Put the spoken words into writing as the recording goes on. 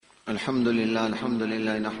الحمد لله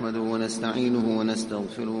نحمده ونستعينه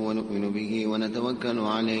ونستغفره ونؤمن به ونتوكل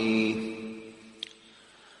عليه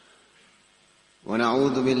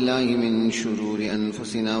ونعوذ بالله من شرور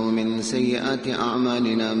أنفسنا ومن سيئات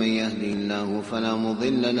أعمالنا. من يهده الله فلا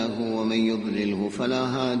مضل له ومن يضلله فلا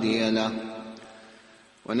هادي له،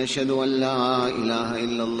 ونشهد أن لا إله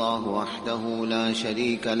إلا الله وحده لا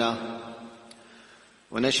شريك له،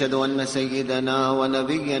 ونشهد أن سيدنا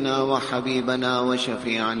ونبينا وحبيبنا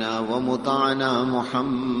وشفيعنا ومطاعنا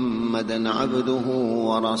محمدا عبده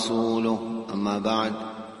ورسوله. أما بعد،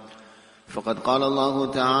 فقد قال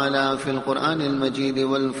الله تعالى في القرآن المجيد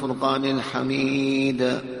والفرقان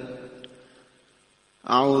الحميد: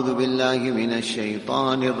 أعوذ بالله من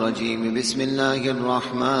الشيطان الرجيم. بسم الله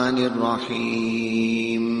الرحمن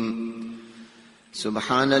الرحيم.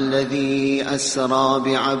 سبحان الذي أسرى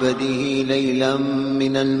بعبده ليلا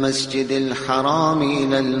من المسجد الحرام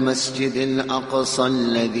إلى المسجد الأقصى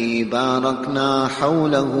الذي باركنا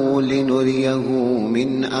حوله لنريه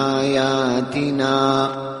من آياتنا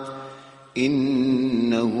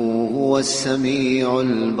إنه هو السميع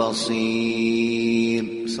البصير.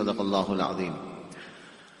 صدق الله العظيم.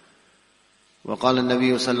 وقال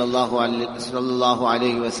النبي صلى الله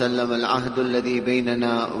عليه وسلم: العهد الذي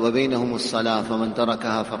بيننا وبينهم الصلاة فمن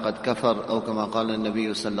تركها فقد كفر، أو كما قال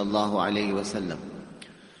النبي صلى الله عليه وسلم.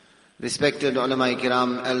 Respected ulama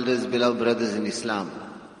kiram, elders, beloved brothers in Islam,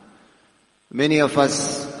 many of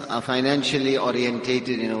us are financially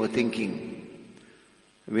orientated in our thinking.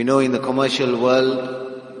 We know in the commercial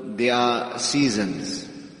world there are seasons,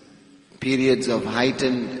 periods of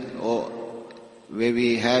heightened or where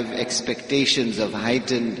we have expectations of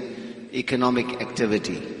heightened economic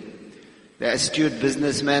activity. The astute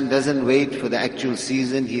businessman doesn't wait for the actual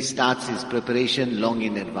season, he starts his preparation long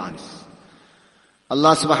in advance.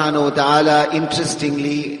 Allah subhanahu wa ta'ala,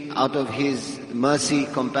 interestingly, out of His mercy,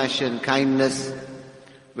 compassion, kindness,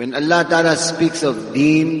 when Allah ta'ala speaks of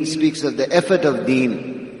deen, speaks of the effort of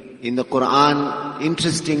deen in the Quran,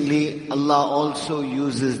 interestingly, Allah also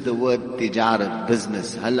uses the word tijarat,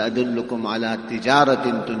 business. Hal adullukum ala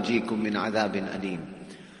tijaratin tunjikum min adhabin alim.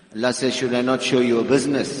 Allah says, should I not show you a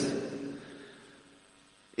business?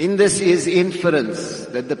 In this is inference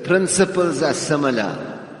that the principles are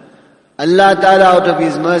similar. Allah Ta'ala, out of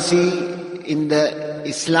His mercy, in the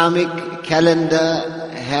Islamic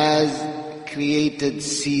calendar has created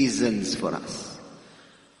seasons for us.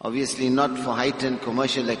 Obviously not for heightened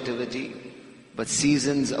commercial activity, but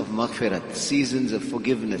seasons of maghfirat, seasons of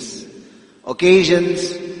forgiveness.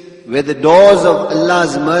 Occasions where the doors of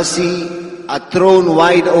Allah's mercy are thrown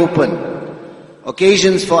wide open.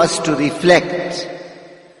 Occasions for us to reflect.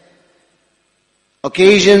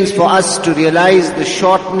 Occasions for us to realize the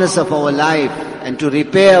shortness of our life and to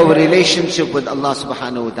repair our relationship with Allah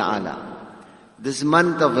subhanahu wa ta'ala. This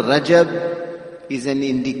month of Rajab is an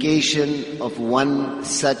indication of one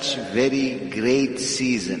such very great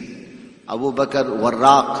season. Abu Bakr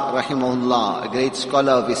Warraq rahimahullah, a great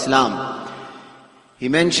scholar of Islam, he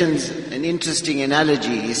mentions an interesting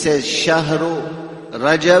analogy. He says, Shahru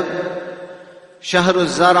Rajab, Shahru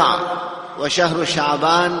Zara, wa Shahru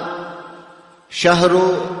Sha'ban,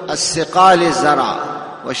 Shahru As-Siqal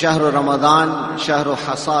Zara, wa Shahru Ramadaan, Shahru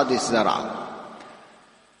Hasad Zara.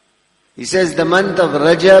 He says the month of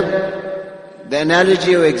Rajab, the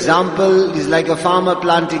analogy or example is like a farmer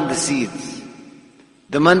planting the seeds.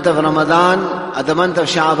 The month of Ramadan, or the month of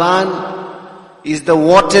Sha'ban, is the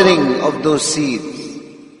watering of those seeds.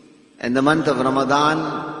 And the month of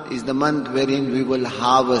Ramadan is the month wherein we will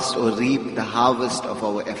harvest or reap the harvest of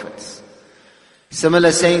our efforts.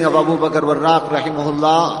 Similar saying of Abu Bakr Warraq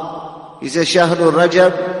rahimahullah, he says, Shahru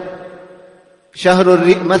Rajab,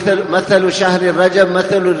 Mathalu Shahri Rajab,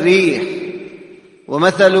 Mathalu Rih, wa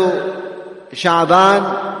Mathalu Sha'ban,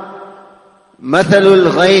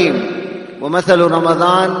 Mathalul Ghaim, wa Mathalu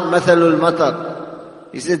Ramadan, Mathalul Matar.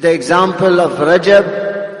 He says the example of Rajab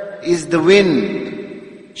is the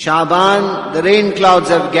wind. Sha'ban, the rain clouds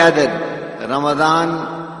have gathered.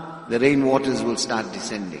 Ramadan, the rain waters will start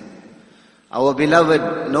descending. Our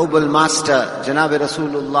beloved noble master, Janabi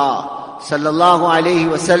Rasulullah sallallahu alayhi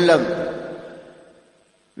wasallam,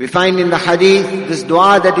 we find in the hadith this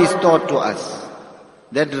dua that is taught to us,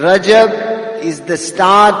 that Rajab is the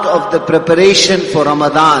start of the preparation for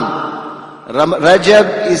Ramadan.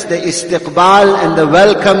 Rajab is the istiqbal and the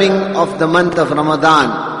welcoming of the month of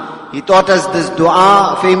Ramadan. He taught us this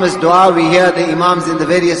dua, famous dua. We hear the imams in the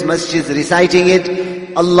various masjids reciting it.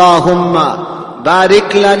 Allahumma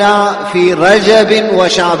barik lana fi Rajabin wa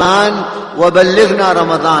Sha'ban wa ballighna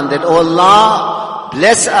Ramadan. That, oh Allah,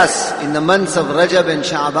 bless us in the months of Rajab and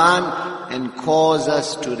Sha'ban and cause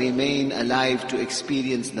us to remain alive to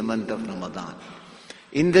experience the month of Ramadan.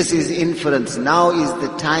 In this is inference. Now is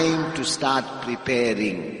the time to start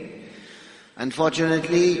preparing.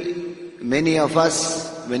 Unfortunately, many of us,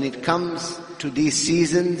 when it comes to these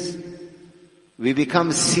seasons, we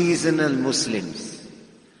become seasonal Muslims.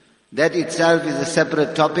 That itself is a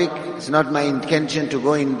separate topic. It's not my intention to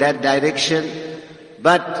go in that direction.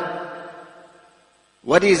 But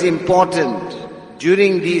what is important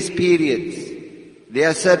during these periods, there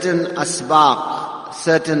are certain asbaq,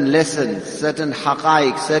 certain lessons, certain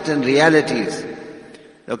haqaiq, certain realities.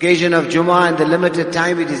 The occasion of Jummah and the limited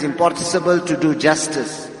time, it is impossible to do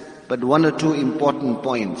justice. But one or two important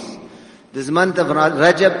points. This month of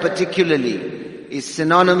Rajab particularly is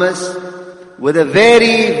synonymous with a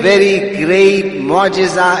very, very great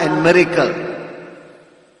mu'jiza and miracle.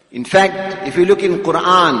 In fact, if you look in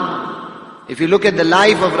Quran, if you look at the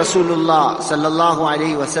life of Rasulullah sallallahu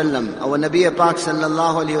alaihi wasallam, our Nabi Pak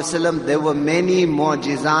sallallahu alaihi wasallam, there were many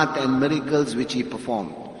mu'jizat and miracles which he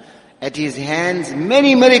performed. At his hands,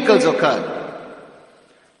 many miracles occurred.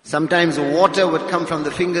 Sometimes water would come from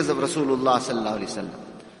the fingers of Rasulullah sallallahu alaihi wasallam.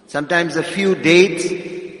 Sometimes a few dates,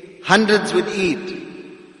 hundreds would eat.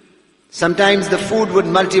 Sometimes the food would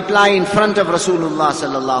multiply in front of Rasulullah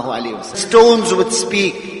sallallahu alaihi wasallam. Stones would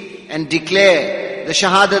speak and declare the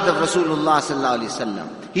shahadat of Rasulullah sallallahu alaihi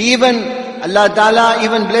wasallam. Allah Ta'ala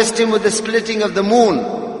even blessed him with the splitting of the moon.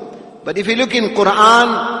 But if you look in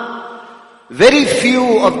Quran, very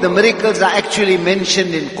few of the miracles are actually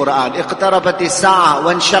mentioned in Quran. اقتربت الساعة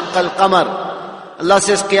وانشق القمر. Allah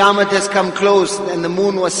says Qiyamah has come close and the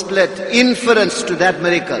moon was split. Inference to that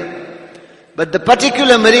miracle. But the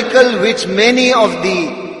particular miracle which many of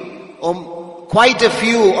the, quite a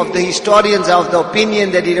few of the historians are of the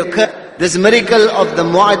opinion that it occurred, this miracle of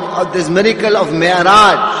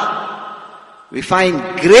Mi'raj, we find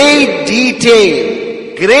great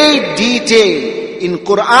detail in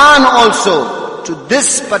Quran also to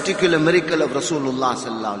this particular miracle of Rasulullah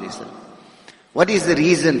sallallahu alaihi wasallam. What is the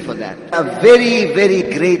reason for that? Very, very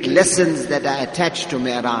great lessons that are attached to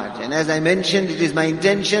Mi'raj. And as I mentioned, it is my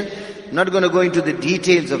intention, I'm not going to go into the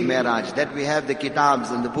details of Mi'raj, that we have the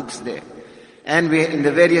kitabs and the books there. And in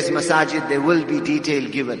the various masajid there will be detail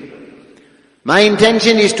given. My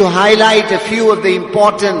intention is to highlight a few of the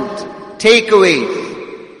important takeaways,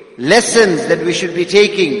 lessons that we should be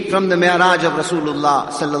taking from the Mi'raj of Rasulullah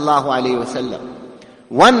sallallahu alaihi wasallam.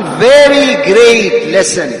 One very great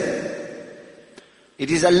lesson. It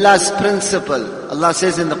is Allah's principle. Allah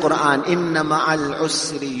says in the Quran, "Inna ma'al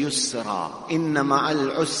usri yusra. Inna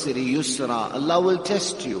ma'al usri yusra." Allah will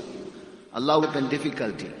test you. Allah will open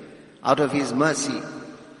difficulty out of His mercy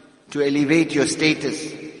to elevate your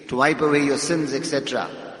status, to wipe away your sins, etc.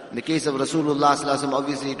 In the case of Rasulullah sallallahu alaihi wasallam,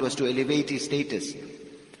 obviously it was to elevate his status.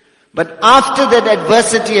 But after that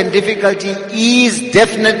adversity and difficulty, ease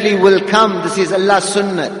definitely will come. This is Allah's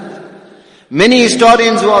sunnah. Many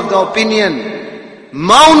historians were of the opinion,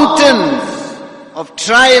 mountains of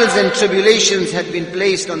trials and tribulations had been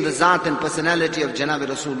placed on the Zat and personality of Janabi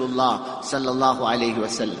Rasulullah sallallahu alaihi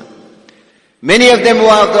wasallam. Many of them were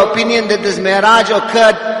of the opinion that this Mi'raj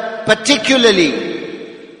occurred particularly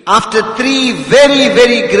after 3 very,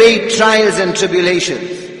 very great trials and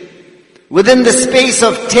tribulations. Within the space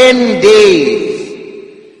of 10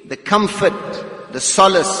 days, the comfort, the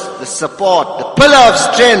solace, the support, the pillar of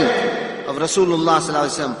strength of Rasulullah sallallahu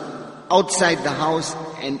alaihi wasallam outside the house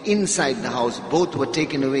and inside the house, both were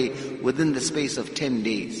taken away within the space of 10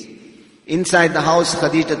 days. Inside the house,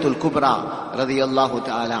 Khadijatul Kubra radiyallahu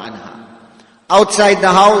ta'ala anha. Outside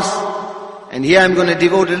the house, and here I'm going to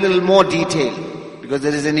devote a little more detail because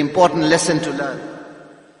there is an important lesson to learn.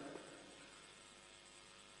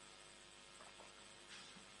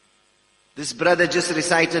 This brother just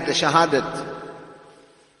recited the Shahadat.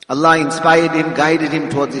 Allah inspired him, guided him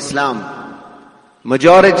towards Islam.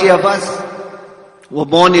 Majority of us were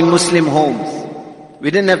born in Muslim homes. We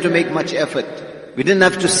didn't have to make much effort. We didn't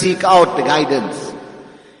have to seek out the guidance.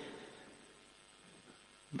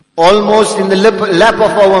 Almost in the lap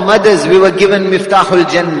of our mothers, we were given Miftahul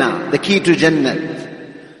Jannah, the key to Jannah.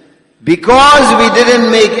 Because we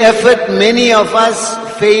didn't make effort, many of us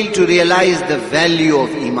failed to realize the value of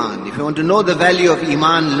Iman. If you want to know the value of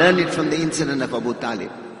Iman, learn it from the incident of Abu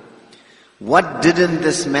Talib. What didn't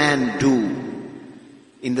this man do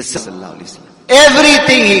in the Sallallahu Alaihi Wasallam?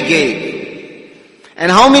 Everything he gave.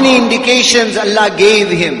 And how many indications Allah gave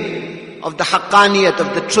him of the haqqaniyat,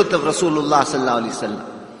 of the truth of Rasulullah Sallallahu Alaihi Wasallam.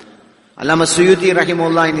 Allama Suyuti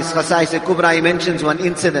rahimahullah in his Khasa'is Kubra, he mentions one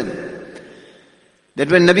incident. That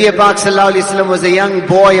when Nabi Pak Sallallahu Alaihi Wasallam was a young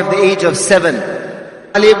boy of the age of 7,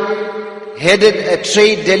 Talib headed a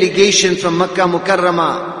trade delegation from Makkah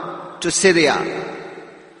Mukarramah to Syria.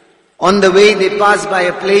 On the way they passed by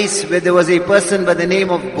a place where there was a person by the name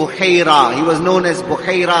of Buhaira. He was known as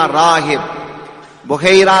Buhaira Rahib.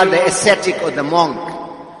 Buhaira, the ascetic or the monk.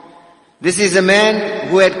 This is a man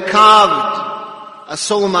who had carved a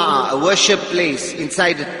sawma'a, a worship place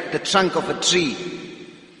inside the trunk of a tree,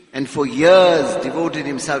 and for years devoted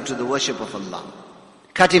himself to the worship of Allah.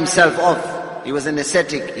 Cut himself off. He was an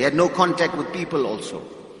ascetic. He had no contact with people also.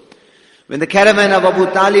 When the caravan of Abu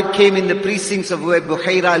Talib came in the precincts of where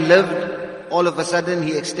Buhaira lived, all of a sudden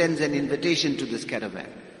he extends an invitation to this caravan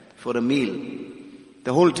for a meal.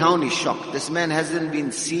 The whole town is shocked. This man hasn't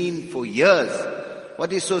been seen for years.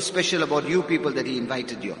 What is so special about you people that he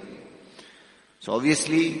invited you? So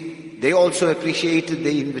obviously, they also appreciated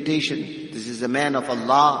the invitation. This is a man of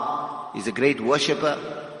Allah. He's a great worshipper.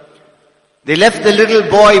 They left the little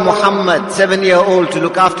boy Muhammad, 7-year-old, to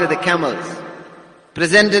look after the camels.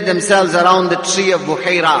 Presented themselves around the tree of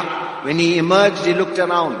Buhaira. When he emerged, he looked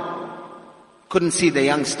around. Couldn't see the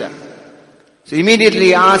youngster. So immediately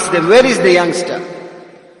he asked them, where is the youngster?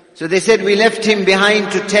 So they said, we left him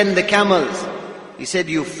behind to tend the camels. He said,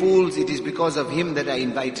 you fools, it is because of him that I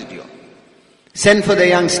invited you. Send for the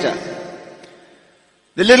youngster.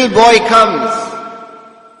 The little boy comes.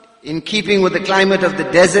 In keeping with the climate of the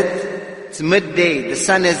desert, it's midday, the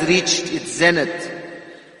sun has reached its zenith.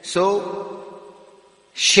 So,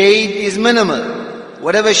 shade is minimal.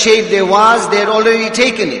 Whatever shade there was, they had already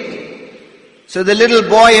taken it. So the little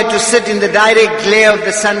boy had to sit in the direct glare of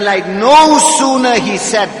the sunlight. No sooner he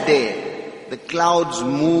sat there, the clouds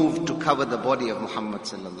moved to cover the body of Muhammad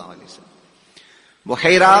sallallahu alaihi wasallam.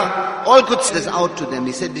 Buhaira, all could see this out to them.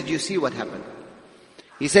 He said, did you see what happened?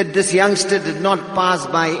 He said, this youngster did not pass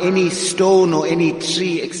by any stone or any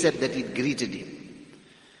tree except that it greeted him.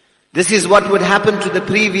 This is what would happen to the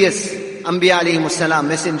previous Anbiya alayhimus salam,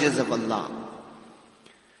 messengers of Allah.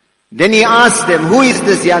 Then he asked them, who is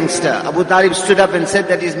this youngster? Abu Talib stood up and said,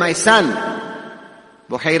 that is my son.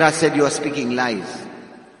 Buhaira said, you are speaking lies.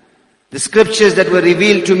 The scriptures that were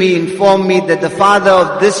revealed to me inform me that the father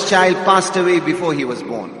of this child passed away before he was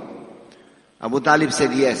born. Abu Talib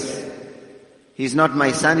said, yes. He is not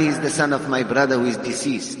my son, he is the son of my brother who is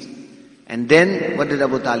deceased. And then, what did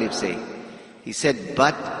Abu Talib say? He said,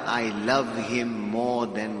 but I love him more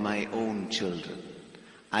than my own children.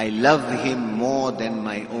 I love him more than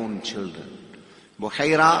my own children.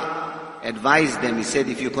 Buhaira advised them, he said,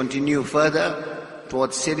 if you continue further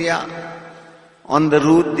towards Syria, on the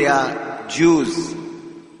route there are Jews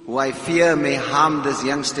who I fear may harm this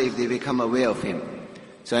youngster if they become aware of him.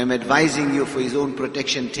 So I'm advising you for his own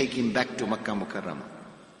protection, take him back to Makkah Mukarramah.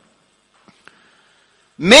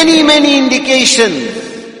 Many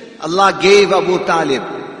indications Allah gave Abu Talib.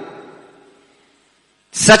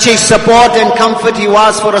 Such a support and comfort he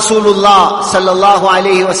was for Rasulullah sallallahu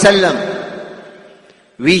alayhi wasallam.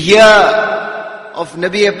 We hear of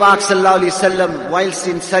Nabi Pak sallallahu alayhi wasallam whilst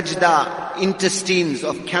in sajda, intestines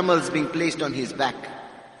of camels being placed on his back.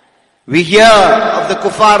 We hear of the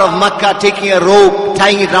kuffar of Makkah taking a rope,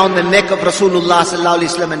 tying it around the neck of Rasulullah sallallahu alayhi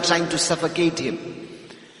wasallam and trying to suffocate him.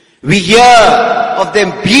 We hear of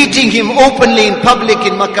them beating him openly in public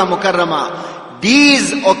in Makkah Mukarramah.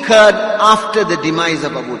 These occurred after the demise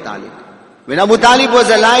of Abu Talib. When Abu Talib was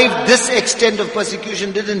alive, this extent of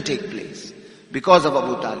persecution didn't take place because of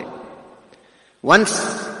Abu Talib.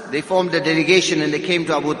 Once they formed a delegation and they came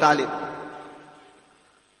to Abu Talib.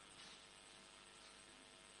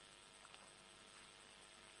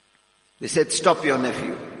 They said, stop your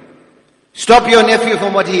nephew. Stop your nephew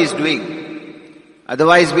from what he is doing.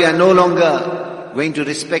 Otherwise we are no longer going to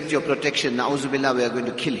respect your protection. Na'uzubillah, we are going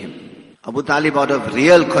to kill him. Abu Talib, out of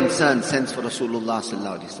real concern, sends for Rasulullah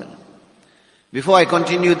sallallahu alaihi wasallam. Before I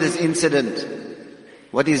continue this incident,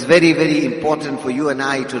 what is very important for you and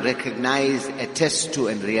I to recognize, attest to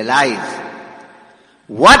and realize,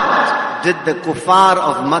 what did the kuffar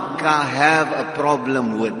of Makkah have a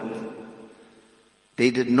problem with?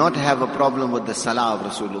 They did not have a problem with the salah of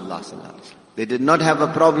Rasulullah sallallahu alaihi wasallam. They did not have a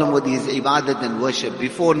problem with his ibadat and worship.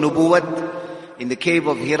 Before Nubuwwat, in the cave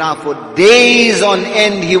of Hira, for days on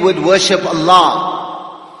end he would worship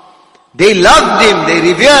Allah. They loved him, they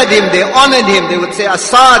revered him, they honored him. They would say,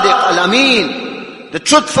 As-Sadiq, Al-Amin, the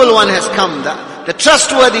truthful one has come, the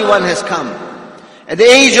trustworthy one has come. At the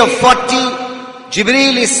age of 40,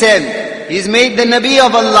 Jibreel is sent. He is made the Nabi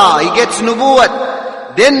of Allah. He gets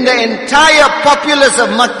Nubuwwat. Then the entire populace of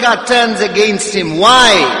Makkah turns against him.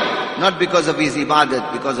 Why? Not because of his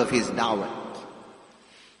ibadat, because of his da'wah.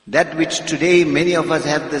 That which today many of us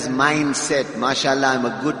have this mindset, mashallah, I'm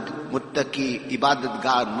a good muttaqi,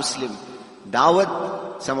 ibadatgar, Muslim.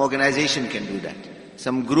 Dawat, some organization can do that.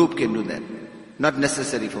 Some group can do that. Not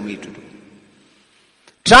necessary for me to do.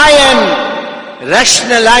 Try and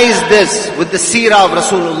rationalize this with the seerah of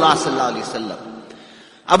Rasulullah sallallahu alaihi wasallam.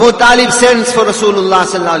 Abu Talib sends for Rasulullah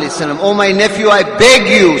sallallahu alaihi wasallam, "Oh my nephew, I beg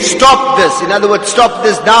you, stop this." In other words, stop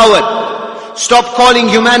this dawat. Stop calling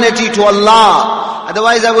humanity to Allah.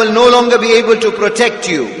 Otherwise I will no longer be able to protect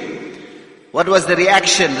you. What was the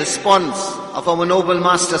reaction, response of our noble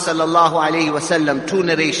master sallallahu alaihi wasallam? Two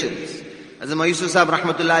narrations. As Yusuf Sahib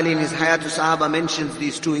rahmatullah alayhi in his Hayatu Sahaba mentions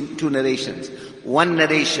these two narrations. One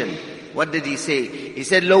narration, what did he say? He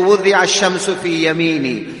said, "Lo wudhi'a ash-shamsu fi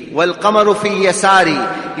yamini wal qamaru fi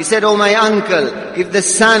yasari." He said, "Oh my uncle, if the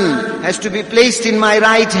sun has to be placed in my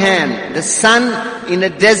right hand, the sun in a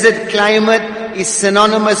desert climate is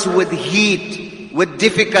synonymous with heat, with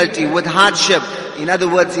difficulty, with hardship. In other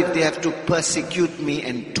words, if they have to persecute me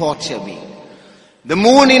and torture me. The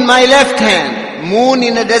moon in my left hand, moon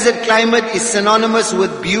in a desert climate is synonymous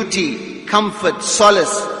with beauty, comfort,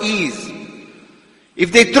 solace, ease.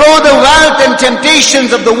 If they throw the wealth and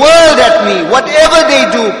temptations of the world at me, whatever they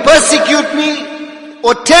do, persecute me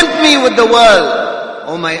or tempt me with the world,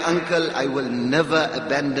 oh my uncle, I will never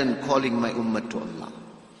abandon calling my ummah to Allah."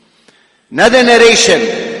 Another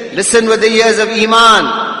narration, listen with the ears of Iman.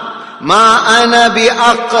 "Ma ana bi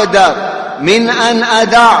aqdar min an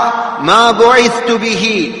ada' ما بعثت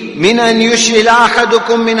به من أن يشعل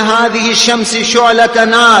أحدكم من هذه الشمس شعلة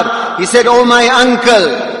نار." He said, "Oh my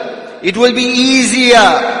uncle, it will be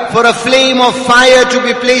easier for a flame of fire to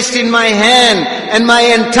be placed in my hand and my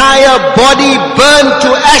entire body burned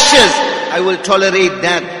to ashes. I will tolerate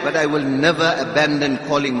that, but I will never abandon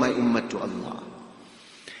calling my ummah to Allah."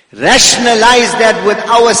 Rationalize that with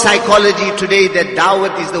our psychology today, that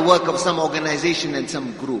dawat is the work of some organization and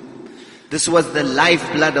some group. This was the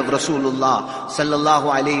lifeblood of Rasulullah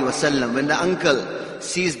sallallahu alaihi wasallam. When the uncle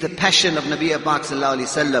sees the passion of Nabi Pak sallallahu alaihi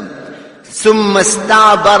wasallam, ثُمَّ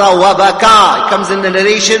اسْتَعْبَرَ وَبَكَى. It comes in the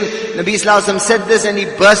narration, Nabi sallallahu alaihi wasallam said this and he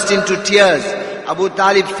burst into tears. Abu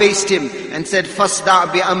Talib faced him and said,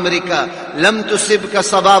 "فَاسْدَعْ بِأَمْرِكَ لَمْ تُصِبْكَ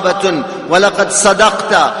صَبَابَةٌ وَلَقَدْ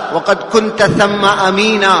صَدَقْتَ وَقَدْ كُنْتَ ثَمَّ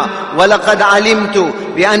أَمِينًا وَلَقَدْ عَلِمْتُ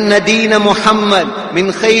بِأَنَّ دِينَ مُحَمَّدٍ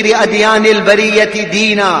مِنْ خَيْرِ أَدْيَانِ الْبَرِيَّةِ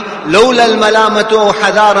دِينًا لَوْلَا الْمَلَامَةُ أَوْ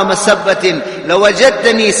حَذَارَ مَسَبَّةٍ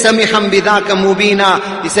لَوَجَدْتَنِي سَمِحًا بِذَاكَ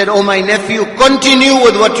مُبِينًا." He said, "Oh my nephew, continue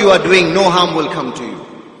with what you are doing. No harm will come to you.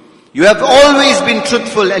 You have always been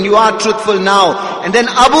truthful and you are truthful now." And then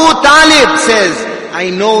Abu Talib says, "I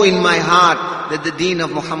know in my heart that the deen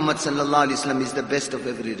of Muhammad sallallahu alaihi wasallam is the best of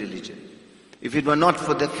every religion. If it were not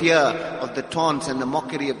for the fear of the taunts and the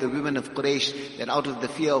mockery of the women of Quraysh, that out of the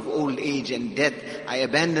fear of old age and death, I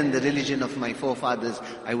abandoned the religion of my forefathers,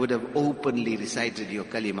 I would have openly recited your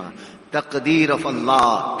kalima." Taqdeer of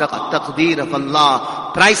Allah, taqdeer of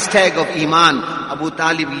Allah, price tag of Iman. Abu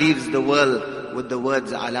Talib leaves the world with the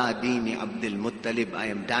words, "Ala dini Abdul Muttalib," I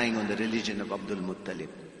am dying on the religion of Abdul Muttalib.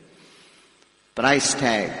 Price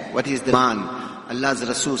tag. What is the man? Allah's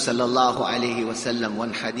Rasul sallallahu alayhi wasallam,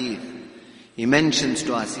 one hadith, he mentions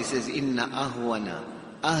to us, he says, "Inna ahwana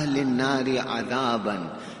ahli nari adhaban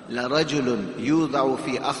la rajulun yudau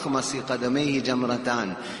fi akhmasi qadamayhi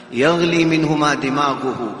jamratan yaghli minhuma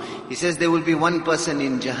dimaghuhu." He says there will be one person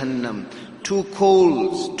in Jahannam, two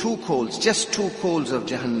coals, just two coals of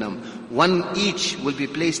Jahannam, one each will be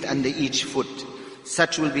placed under each foot.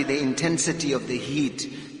 Such will be the intensity of the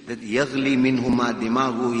heat that yaghli minhuma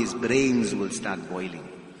dimaghu, his brains will start boiling.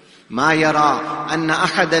 Ma yara anna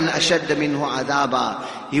ahadan ashadda minhu adaba.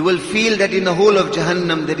 He will feel that in the whole of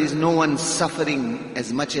Jahannam there is no one suffering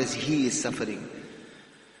as much as he is suffering.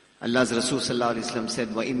 Allah's Rasul sallallahu alaihi wasallam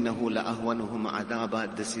said, "Wa innahu la ahwanuhum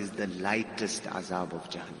adaba." This is the lightest azab of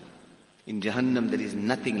Jahannam. In Jahannam there is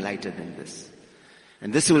nothing lighter than this.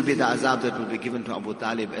 And this will be the azab that will be given to Abu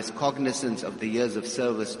Talib as cognizance of the years of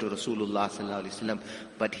service to Rasulullah sallallahu alaihi wasallam.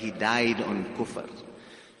 But he died on kufr.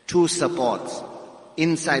 Two supports.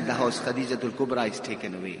 Inside the house, Khadijatul Kubra is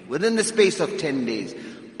taken away. Within the space of 10 days,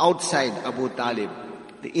 outside Abu Talib,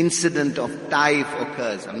 the incident of Taif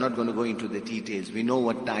occurs. I'm not going to go into the details. We know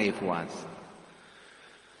what Taif was.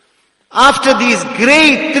 After these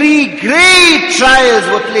three great trials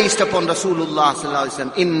were placed upon Rasulullah sallallahu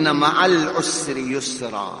alaihi wasallam, inna ma'al usri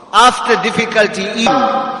yusra. After difficulty,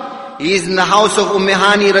 he is in the house of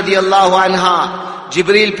Hani radiallahu anha.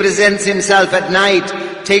 Jibreel presents himself at night,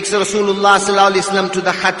 takes Rasulullah sallallahu alaihi wasallam to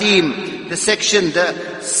the Khatim, the section,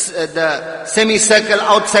 the semicircle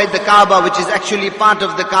outside the Kaaba, which is actually part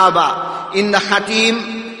of the Kaaba. In the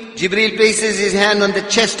Khatim, Jibreel places his hand on the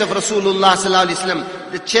chest of Rasulullah sallallahu alaihi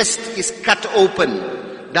wasallam. The chest is cut open.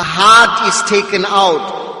 The heart is taken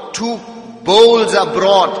out. Two bowls are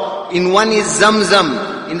brought. In one is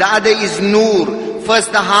Zamzam, in the other is Noor.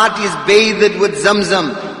 First the heart is bathed with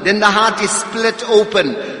Zamzam, then the heart is split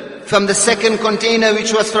open. From the second container,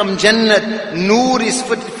 which was from Jannat, Noor is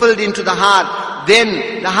filled into the heart.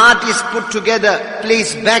 Then the heart is put together,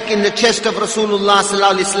 placed back in the chest of Rasulullah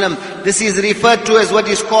sallallahu alaihi wasallam. This is referred to as what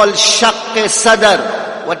is called Shaqq Sadr.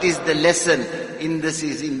 What is the lesson in this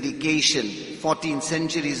is indication 14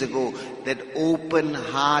 centuries ago that open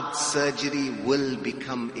heart surgery will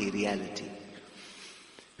become a reality.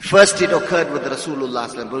 First it occurred with Rasulullah sallallahu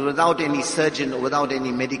alaihi wasallam, but without any surgeon or without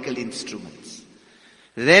any medical instruments.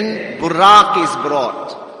 Then buraq is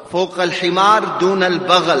brought. Fawq al-himar dun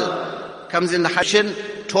al-baghal. Comes in the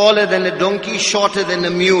hadith, taller than a donkey, shorter than a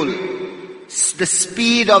mule. The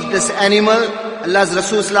speed of this animal, Allah's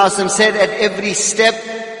Rasul sallallahu alaihi wasallam said, at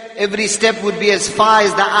every step would be as far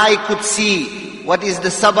as the eye could see. What is the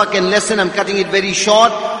sabak and lesson? I'm cutting it very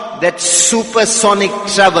short. That supersonic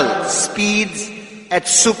travel,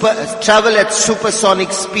 travel at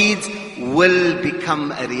supersonic speeds will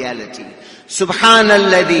become a reality.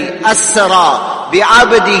 Subhanalladhi asra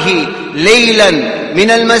bi'abdihi laylan min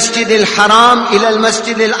al-masjid al-haram ila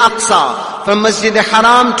al-masjid al-aqsa. From Masjid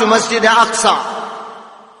al-Haram to Masjid al-Aqsa.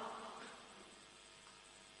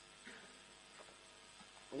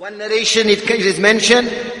 One narration it is mentioned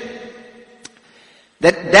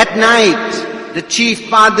that night the chief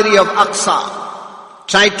padri of Aqsa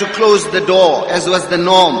tried to close the door, as was the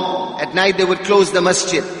norm. At night they would close the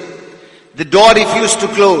masjid. The door refused to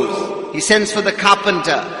close. He sends for the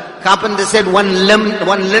carpenter. Carpenter said one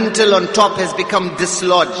lintel on top has become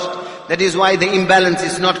dislodged. That is why the imbalance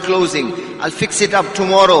is not closing. I'll fix it up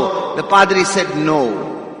tomorrow. The padri said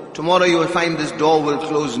no. Tomorrow you will find this door will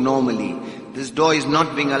close normally. This door is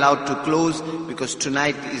not being allowed to close because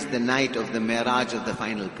tonight is the night of the Mi'raj of the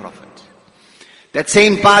final prophet. That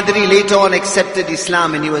same padri later on accepted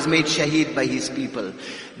Islam and he was made shaheed by his people.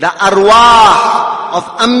 The arwah of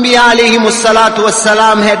Anbiya alayhimus salatu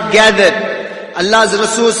wassalam had gathered. Allah's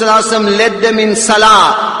Rasul sallallahu alaihi wasallam led them in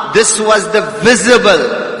salah. This was the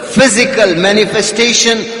visible, physical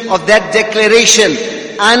manifestation of that declaration.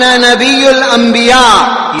 Ana Nabiyul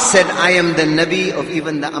Anbiya. He said, I am the Nabi of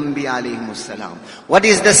even the Anbiya alayhimus salam. What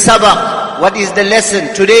is the sabaq? What is the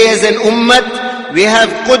lesson? Today as an ummah, we have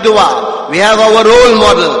qudwa. We have our role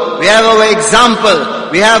model. We have our example.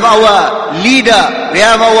 We have our leader. We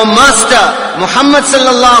have our master, Muhammad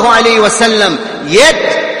sallallahu alayhi wasallam.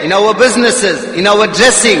 Yet, in our businesses, in our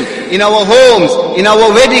dressing, in our homes, in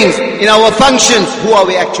our weddings, in our functions, who are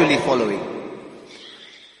we actually following?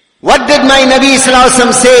 What did my Nabi sallallahu alaihi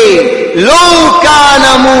wasallam say? Law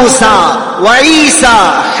kana Musa wa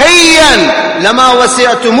Isa hayyan lama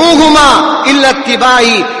wasi'tumuhuma illa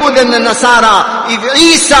ittiba'i. Than the Nasara, if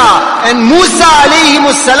Isa and Musa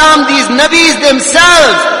alayhimus salam, these Nabis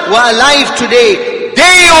themselves were alive today,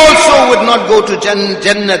 they also would not go to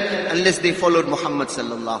Jannat unless they followed Muhammad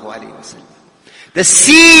sallallahu alayhi wasallam. The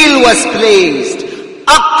seal was placed.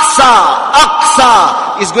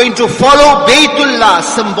 Aqsa is going to follow Baytullah.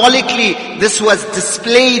 Symbolically, this was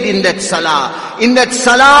displayed in that salah. In that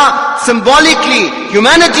salah, symbolically,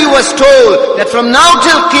 humanity was told that from now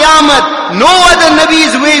till Qiyamah, no other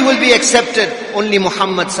Nabi's way will be accepted. Only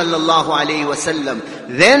Muhammad sallallahu alayhi wasallam.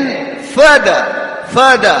 Then further,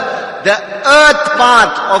 the earth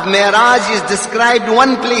part of Mi'raj is described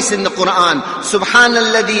one place in the Quran.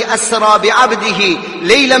 Subhanalladhi asra bi'abdihi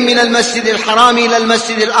laylan min al-masjid al-haram ila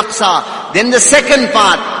al-masjid al-aqsa. Then the second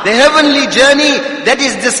part, the heavenly journey, that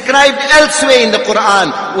is described elsewhere in the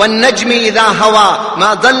Quran. وَالنَّجْمِ إِذَا هَوَى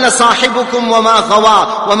مَا ضَلَّ صَاحِبُكُمْ وَمَا غَوَى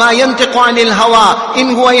وَمَا يَنْتِقُ عَنِ الْهَوَى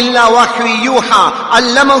إِنْ هُوَ إِلَّا وَحْيٌ يُوحَى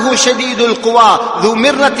عَلَّمَهُ شَدِيدُ الْقُوَى ذُو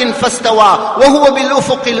مِرَّةٍ فَاسْتَوَى وَهُوَ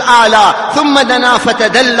بِالْأُفُقِ الْأَعْلَى ثُمَّ دَنَا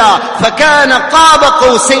فَتَدَلَّى فَكَانَ قَابَ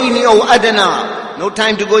قَوْسَيْنِ أَوْ أَدْنَى. No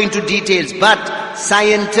time to go into details, but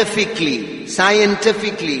scientifically,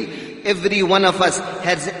 every one of us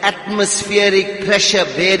has atmospheric pressure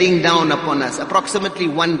bearing down upon us, approximately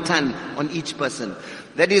 1 ton on each person.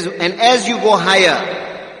 That is, and as you go higher,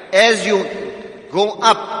 as you go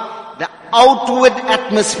up, the outward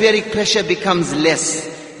atmospheric pressure becomes less.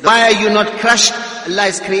 Why are you not crushed? Allah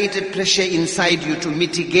has created pressure inside you to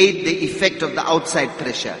mitigate the effect of the outside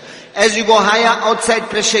pressure. As you go higher, outside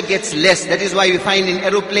pressure gets less. That is why we find in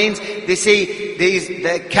aeroplanes, they say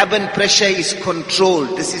the cabin pressure is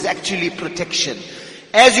controlled. This is actually protection.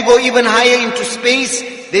 As you go even higher into space,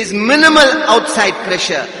 there is minimal outside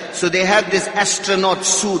pressure. So they have these astronaut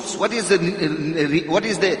suits. What is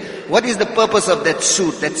the purpose of that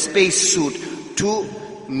suit, that space suit? To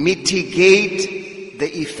mitigate the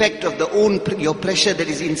effect of your pressure that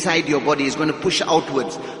is inside your body is going to push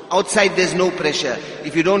outwards. Outside there's no pressure.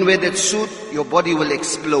 If you don't wear that suit, your body will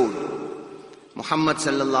explode. Muhammad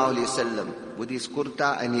sallallahu alayhi wasallam with his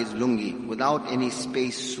kurta and his lungi, without any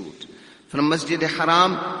space suit. From Masjid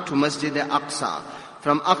Haram to Masjid Aqsa.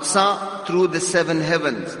 From Aqsa through the 7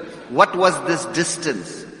 heavens. What was this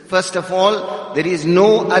distance? First of all, there is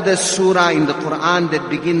no other surah in the Quran that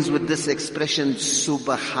begins with this expression,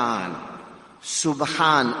 Subhan.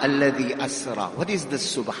 Subhan alladhi asra. What is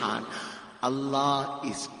this Subhan? Allah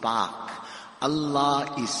is Pak.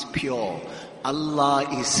 Allah is pure. Allah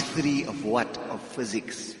is free of what? Of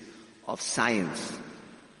physics, of science,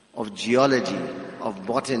 of geology, of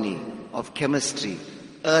botany, of chemistry,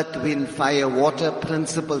 earth, wind, fire, water,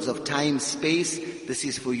 principles of time, space. This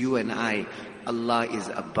is for you and I. Allah is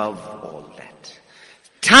above all that.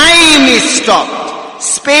 Time is stopped.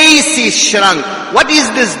 Space is shrunk. What is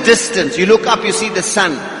this distance? You look up, you see the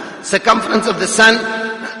sun. Circumference of the sun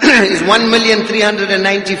is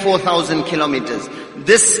 1,394,000 kilometers.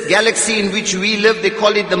 This galaxy in which we live, they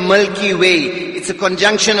call it the Milky Way. It's a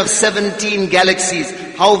conjunction of 17 galaxies.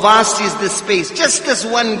 How vast is this space? Just this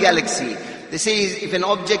one galaxy. They say if an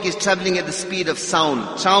object is traveling at the speed of sound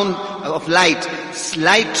of light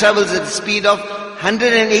travels at the speed of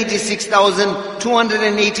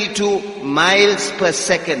 186,282 miles per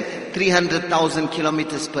second, 300,000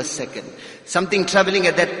 kilometers per second. Something traveling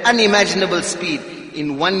at that unimaginable speed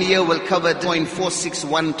in 1 year will cover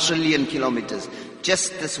 0.461 trillion kilometers.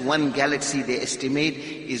 Just this one galaxy, they estimate,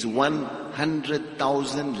 is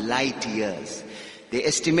 100,000 light years. They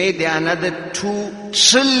estimate there are another 2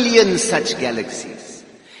 trillion such galaxies.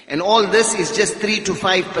 And all this is just 3 to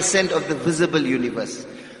 5% of the visible universe.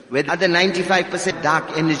 Where the other 95%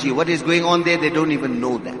 dark energy, what is going on there, they don't even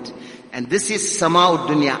know that. And this is Sama'ud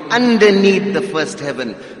Dunya, underneath the first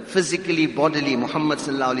heaven, physically, bodily. Muhammad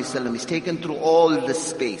sallallahu alaihi wasallam is taken through all this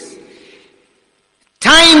space.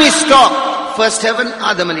 Time is stopped. First heaven,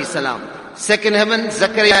 Adam alayhi salam. Second heaven,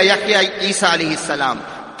 Zakaria, Yahya, Isa alayhi salam.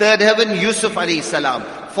 Third heaven, Yusuf alayhi salam.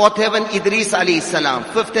 Fourth heaven, Idris alayhi salam.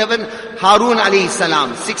 Fifth heaven, Harun alayhi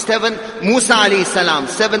salam. Sixth heaven, Musa alayhi salam.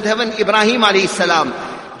 Seventh heaven, Ibrahim alayhi salam.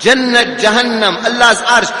 Jannat, Jahannam, Allah's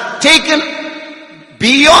Arsh. Taken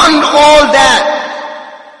beyond all that.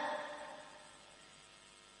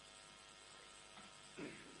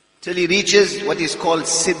 Till he reaches what is called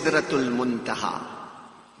Sidratul Muntaha.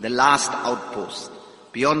 The last outpost.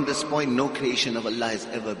 Beyond this point, no creation of Allah has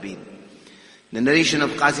ever been. The narration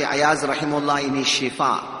of Qazi Ayaz rahimahullah in his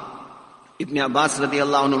Shifa. Ibn Abbas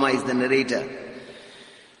radiallahu anhu is the narrator.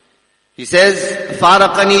 He says,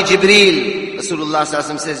 Faraqani Jibreel. Rasulullah sallallahu alaihi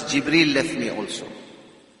wasallam says, Jibreel left me also.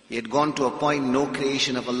 He had gone to a point no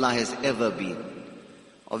creation of Allah has ever been.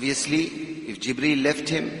 Obviously, if Jibreel left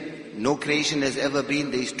him, no creation has ever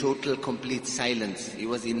been, there is total, complete silence. He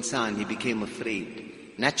was insan, he became afraid.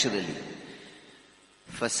 Naturally.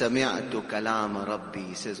 فَسَمِعْتُ كَلَامَ رَبِّي.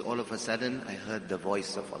 He says, all of a sudden, I heard the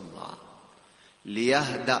voice of Allah.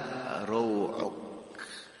 لِيَهْدَأْ رَوْعُكَ.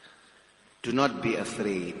 Do not be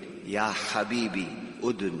afraid. Ya Habibi,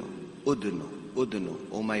 udnu, udnu, udnu.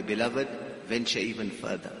 Oh my beloved, venture even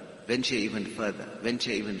further. Venture even further.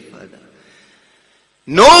 Venture even further.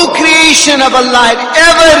 No creation of Allah had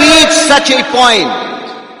ever reached such a point.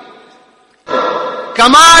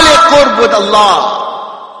 Kamal qurb with Allah.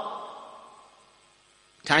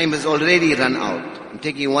 Time has already run out. I'm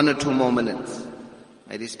taking 1 or 2 more minutes.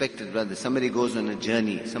 My respected brother, somebody goes on a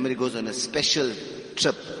journey. Somebody goes on a special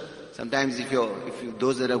trip. Sometimes if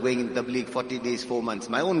those that are going in Tabligh 40 days, 4 months.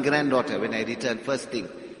 My own granddaughter, when I returned, first thing,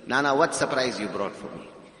 Nana, what surprise you brought for me?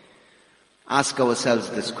 Ask ourselves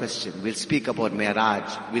this question. We'll speak about Mi'raj.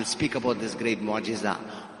 We'll speak about this great mu'jiza.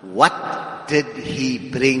 What did he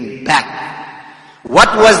bring back?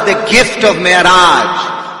 What was the gift of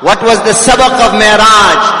Mi'raj? What was the sabaq of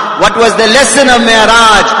Mi'raj? What was the lesson of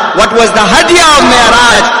Mi'raj? What was the hadiyah of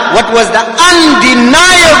Mi'raj? What was the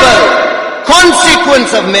undeniable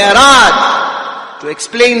consequence of Mi'raj? To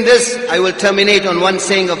explain this, I will terminate on one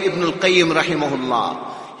saying of Ibn al-Qayyim rahimahullah.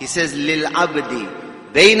 He says, لِلْعَبْدِ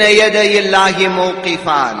بَيْنَ يَدَيِ اللَّهِ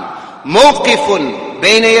مَوْقِفًا مَوْقِفٌ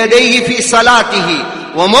بَيْنَ يَدَيْهِ فِي صَلَاتِهِ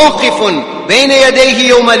وَمَوْقِفٌ بَيْنَ يَدَيْهِ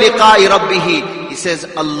يَوْمَ لِقَاءِ رَبِّهِ. He says,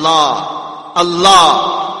 Allah,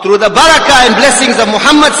 through the barakah and blessings of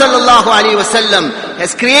Muhammad sallallahu alaihi wasallam,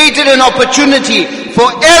 has created an opportunity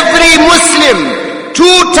for every Muslim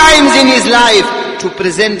 2 times in his life to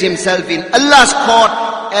present himself in Allah's court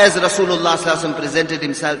as Rasulullah sallallahu alaihi wasallam presented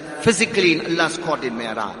himself physically in Allah's court in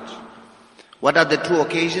Mi'raj. What are the 2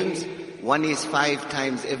 occasions? One is 5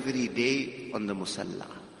 times every day on the Musalla.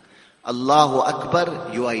 Allahu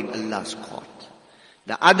Akbar, you are in Allah's court.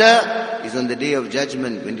 The other is on the Day of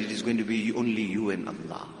Judgment, when it is going to be only you and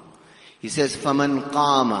Allah. He says, فَمَنْ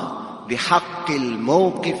قَامَ بِحَقِّ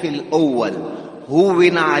الْمَوْقِفِ الْأَوَّلِ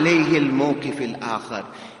هُوِّنَ عَلَيْهِ الْمَوْقِفِ الْآخَرِ.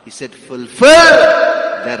 He said, fulfill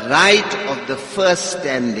the right of the first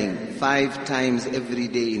standing 5 times every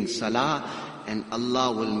day in salah, and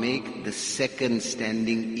Allah will make the second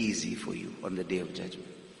standing easy for you on the Day of Judgment.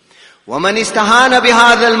 وَمَنْ اسْتَهَانَ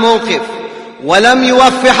بِهَذَا الْمَوْقِفِ وَلَمْ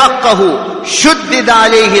يُوَفِّ حَقَّهُ شُدِّدَ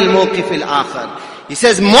عَلَيْهِ الْمَوْقِفِ الْآخَرِ. He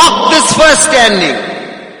says, mock this first standing.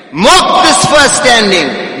 Mock this first standing.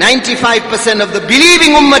 95% of the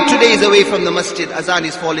believing ummah today is away from the masjid. Azan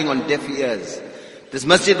is falling on deaf ears. This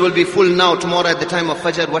masjid will be full now. Tomorrow at the time of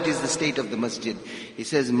Fajr, what is the state of the masjid? He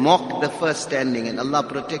says, mock the first standing, and Allah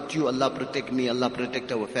protect you, Allah protect me, Allah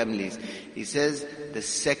protect our families. He says, the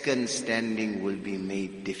second standing will be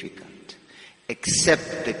made difficult.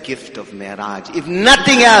 Accept the gift of Mi'raj. If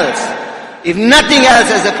nothing else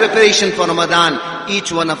as a preparation for Ramadan,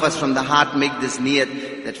 each one of us from the heart make this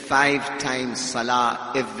niyat that 5 times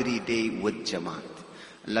salah every day with Jamaat.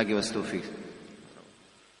 Allah give us tawfiq.